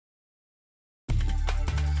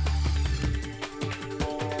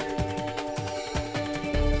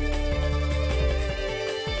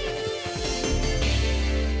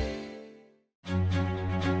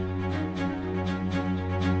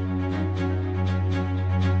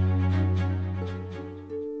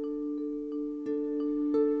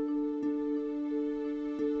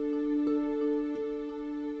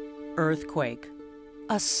earthquake,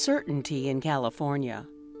 a certainty in California.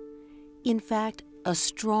 In fact, a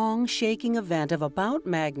strong shaking event of about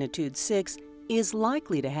magnitude 6 is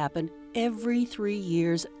likely to happen every 3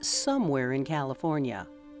 years somewhere in California.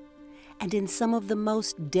 And in some of the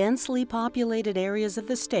most densely populated areas of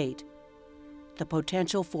the state, the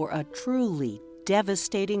potential for a truly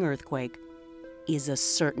devastating earthquake is a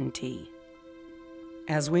certainty.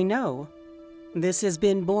 As we know, this has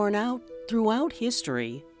been borne out throughout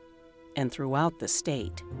history and throughout the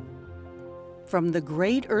state. From the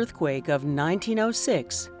great earthquake of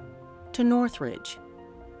 1906 to Northridge,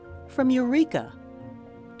 from Eureka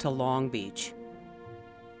to Long Beach,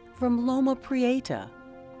 from Loma Prieta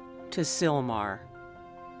to Sylmar,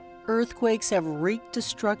 earthquakes have wreaked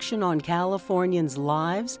destruction on Californians'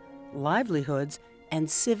 lives, livelihoods, and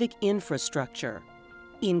civic infrastructure,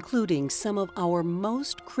 including some of our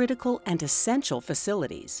most critical and essential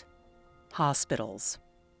facilities, hospitals.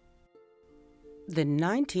 The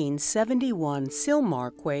 1971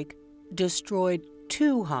 Sylmar quake destroyed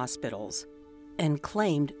 2 hospitals and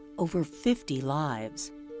claimed over 50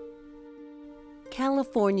 lives.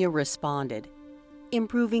 California responded,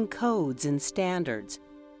 improving codes and standards,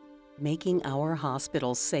 making our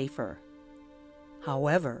hospitals safer.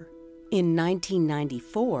 However, in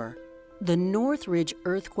 1994, the Northridge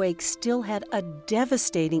earthquake still had a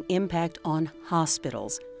devastating impact on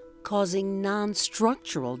hospitals, causing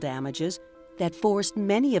non-structural damages that forced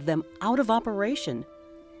many of them out of operation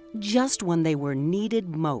just when they were needed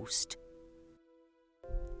most.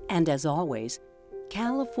 And as always,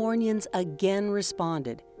 Californians again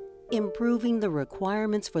responded, improving the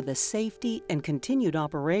requirements for the safety and continued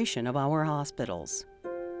operation of our hospitals.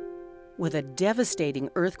 With a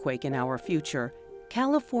devastating earthquake in our future,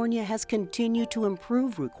 California has continued to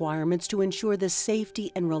improve requirements to ensure the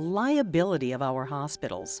safety and reliability of our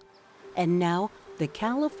hospitals. And now, the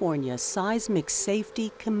California Seismic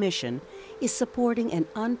Safety Commission is supporting an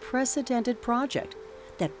unprecedented project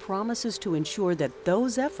that promises to ensure that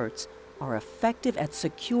those efforts are effective at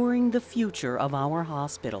securing the future of our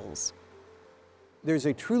hospitals. There's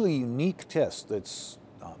a truly unique test that's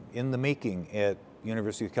in the making at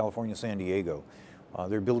University of California, San Diego.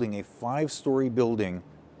 They're building a 5-story building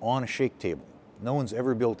on a shake table. No one's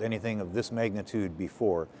ever built anything of this magnitude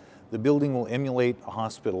before. The building will emulate a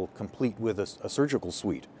hospital complete with a surgical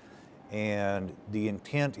suite. And the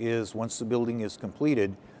intent is, once the building is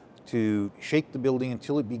completed, to shake the building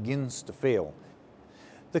until it begins to fail.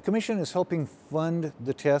 The Commission is helping fund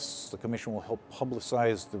the tests. The Commission will help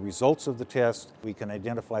publicize the results of the test. We can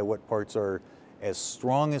identify what parts are as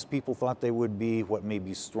strong as people thought they would be, what may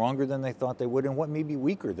be stronger than they thought they would, and what may be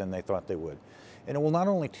weaker than they thought they would. And it will not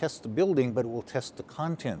only test the building, but it will test the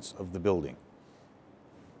contents of the building.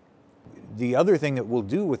 The other thing that we'll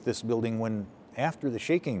do with this building after the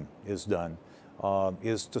shaking is done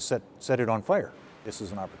is to set it on fire. This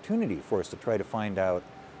is an opportunity for us to try to find out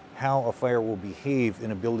how a fire will behave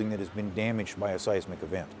in a building that has been damaged by a seismic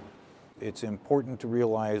event. It's important to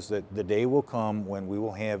realize that the day will come when we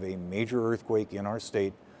will have a major earthquake in our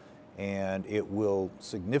state, and it will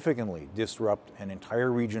significantly disrupt an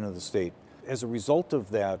entire region of the state. As a result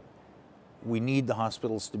of that, we need the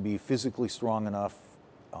hospitals to be physically strong enough,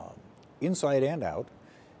 inside and out,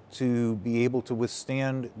 to be able to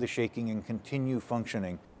withstand the shaking and continue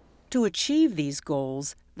functioning. To achieve these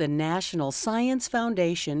goals, the National Science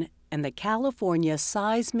Foundation and the California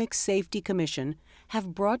Seismic Safety Commission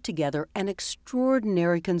have brought together an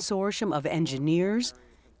extraordinary consortium of engineers,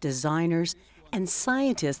 designers, and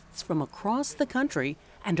scientists from across the country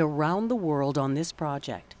and around the world on this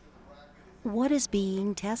project. What is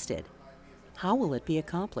being tested? How will it be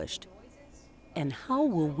accomplished? And how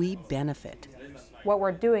will we benefit? What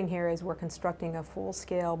we're doing here is we're constructing a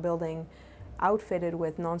full-scale building outfitted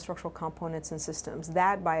with non-structural components and systems.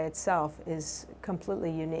 That by itself is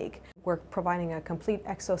completely unique. We're providing a complete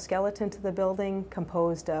exoskeleton to the building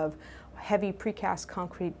composed of heavy precast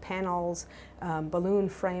concrete panels, balloon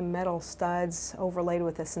frame metal studs overlaid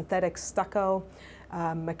with a synthetic stucco,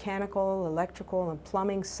 mechanical, electrical, and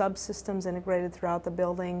plumbing subsystems integrated throughout the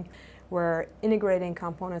building. We're integrating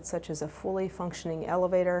components such as a fully functioning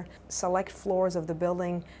elevator, select floors of the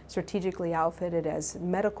building strategically outfitted as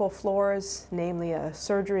medical floors, namely a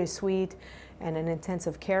surgery suite and an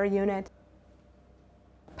intensive care unit.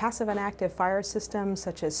 Passive and active fire systems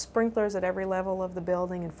such as sprinklers at every level of the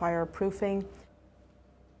building and fireproofing.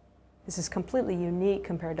 This is completely unique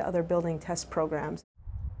compared to other building test programs.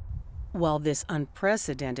 While this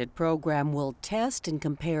unprecedented program will test and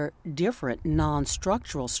compare different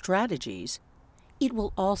non-structural strategies, it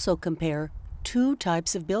will also compare 2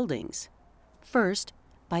 types of buildings. First,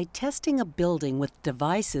 by testing a building with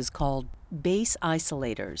devices called base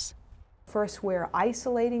isolators. First, we're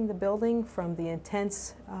isolating the building from the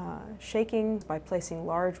intense shaking by placing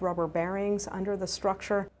large rubber bearings under the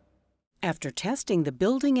structure. After testing the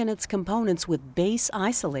building and its components with base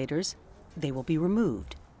isolators, they will be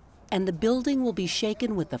removed, and the building will be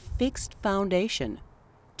shaken with a fixed foundation,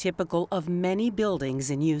 typical of many buildings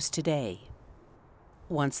in use today.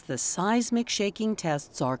 Once the seismic shaking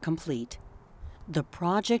tests are complete, the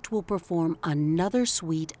project will perform another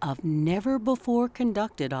suite of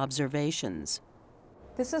never-before-conducted observations.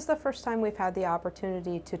 This is the first time we've had the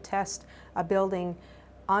opportunity to test a building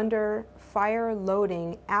under fire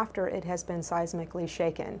loading after it has been seismically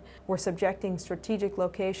shaken. We're subjecting strategic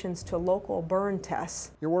locations to local burn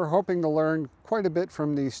tests. We're hoping to learn quite a bit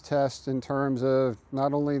from these tests in terms of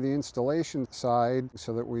not only the installation side,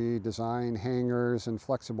 so that we design hangars and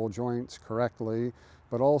flexible joints correctly,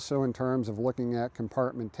 but also in terms of looking at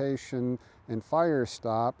compartmentation and fire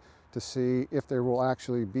stop to see if there will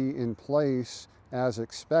actually be in place as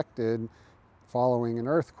expected following an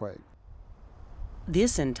earthquake.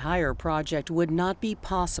 This entire project would not be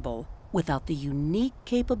possible without the unique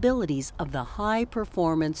capabilities of the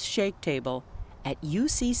high-performance shake table at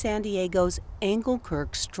UC San Diego's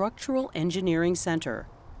Engelkerk Structural Engineering Center.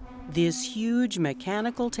 This huge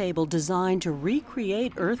mechanical table designed to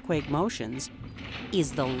recreate earthquake motions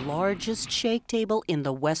is the largest shake table in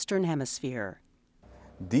the Western Hemisphere.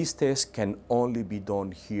 These tests can only be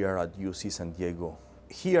done here at UC San Diego.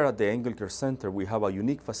 Here at the Engelkerk Center, we have a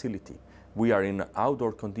unique facility. We are in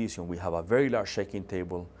outdoor condition. We have a very large shaking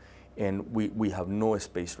table, and we have no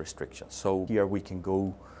space restrictions. So here we can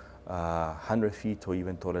go 100 feet or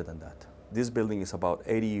even taller than that. This building is about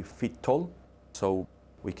 80 feet tall, so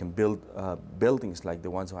we can build buildings like the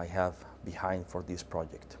ones I have behind for this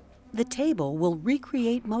project. The table will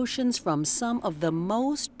recreate motions from some of the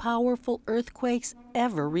most powerful earthquakes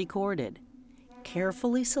ever recorded,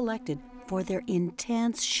 carefully selected for their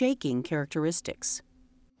intense shaking characteristics.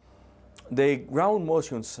 The ground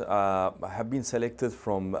motions have been selected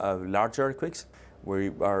from large earthquakes.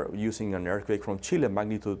 We are using an earthquake from Chile,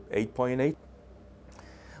 magnitude 8.8.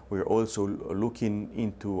 We're also looking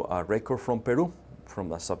into a record from Peru,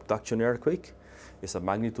 from a subduction earthquake. It's a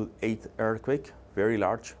magnitude 8 earthquake, very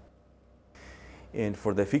large. And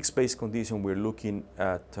for the fixed base condition, we're looking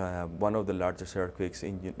at one of the largest earthquakes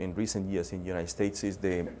in recent years in the United States is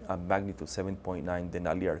the magnitude 7.9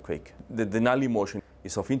 Denali earthquake. The Denali motion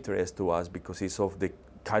is of interest to us because it's of the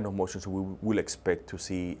kind of motions we will expect to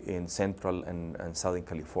see in Central and Southern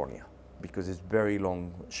California, because it's very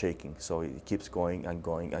long shaking, so it keeps going and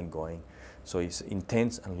going and going. So it's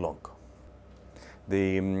intense and long.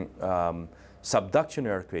 The subduction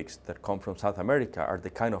earthquakes that come from South America are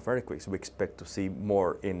the kind of earthquakes we expect to see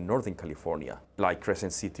more in Northern California, like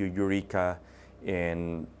Crescent City, Eureka,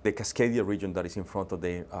 and the Cascadia region that is in front of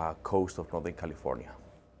the coast of Northern California.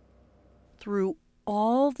 Through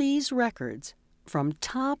all these records, from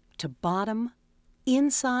top to bottom,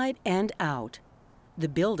 inside and out, the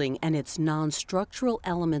building and its non-structural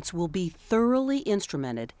elements will be thoroughly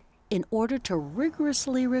instrumented in order to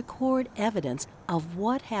rigorously record evidence of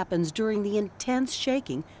what happens during the intense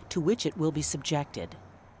shaking to which it will be subjected.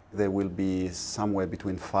 There will be somewhere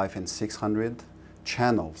between 500 and 600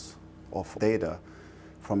 channels of data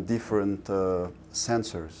from different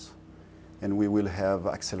sensors. And we will have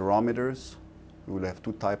accelerometers. We will have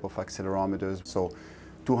two types of accelerometers. So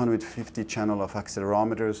 250 channel of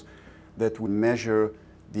accelerometers that will measure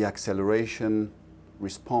the acceleration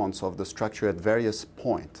response of the structure at various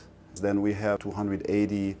points. Then we have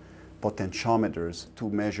 280 potentiometers to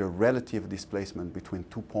measure relative displacement between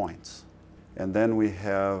 2 points. And then we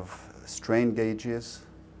have strain gauges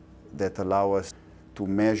that allow us to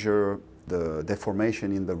measure the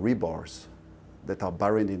deformation in the rebars that are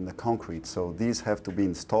buried in the concrete. So these have to be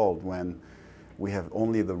installed when we have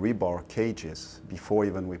only the rebar cages before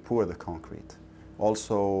even we pour the concrete.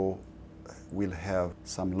 Also, we'll have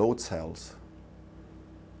some load cells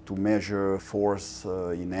to measure force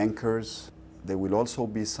in anchors. There will also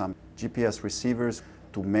be some GPS receivers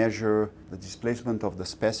to measure the displacement of the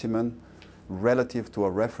specimen relative to a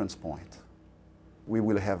reference point. We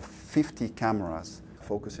will have 50 cameras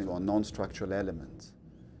focusing on non-structural elements.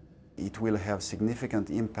 It will have significant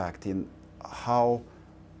impact in how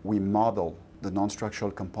we model the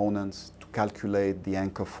non-structural components to calculate the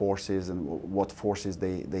anchor forces and what forces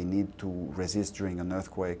they need to resist during an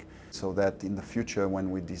earthquake, so that in the future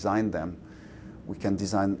when we design them, we can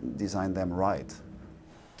design them right.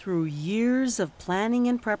 Through years of planning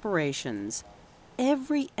and preparations,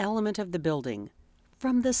 every element of the building,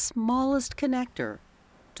 from the smallest connector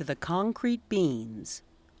to the concrete beams,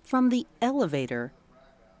 from the elevator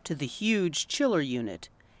to the huge chiller unit,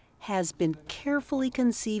 has been carefully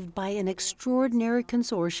conceived by an extraordinary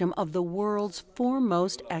consortium of the world's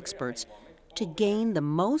foremost experts to gain the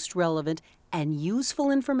most relevant and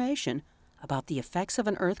useful information about the effects of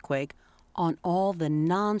an earthquake on all the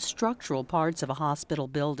non-structural parts of a hospital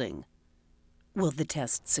building. Will the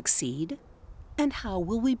test succeed? And how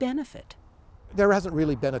will we benefit? There hasn't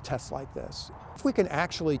really been a test like this. If we can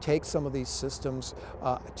actually take some of these systems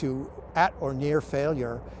to at or near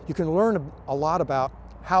failure, you can learn a lot about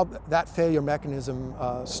how that failure mechanism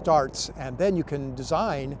starts, and then you can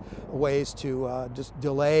design ways to just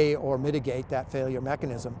delay or mitigate that failure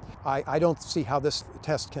mechanism. I don't see how this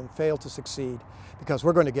test can fail to succeed, because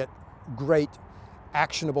we're going to get great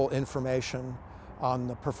actionable information on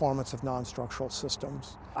the performance of non-structural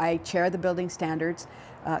systems. I chair the Building Standards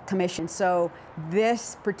Commission, so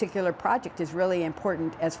this particular project is really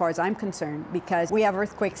important as far as I'm concerned, because we have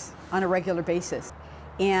earthquakes on a regular basis,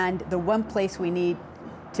 and the one place we need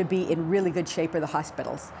to be in really good shape are the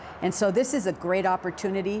hospitals. And so this is a great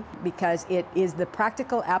opportunity because it is the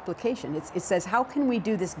practical application. It says, how can we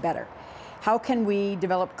do this better? How can we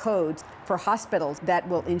develop codes for hospitals that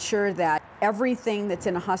will ensure that everything that's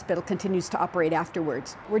in a hospital continues to operate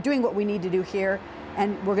afterwards? We're doing what we need to do here,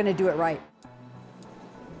 and we're going to do it right.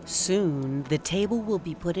 Soon, the table will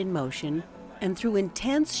be put in motion, and through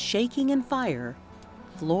intense shaking and fire,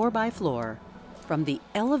 floor by floor, from the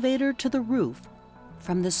elevator to the roof,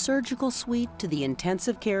 from the surgical suite to the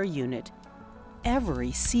intensive care unit,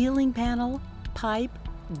 every ceiling panel, pipe,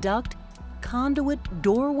 duct, conduit,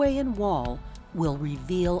 doorway, and wall will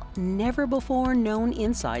reveal never-before-known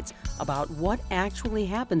insights about what actually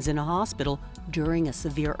happens in a hospital during a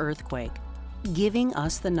severe earthquake, giving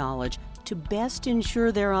us the knowledge to best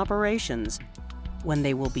ensure their operations when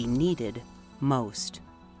they will be needed most.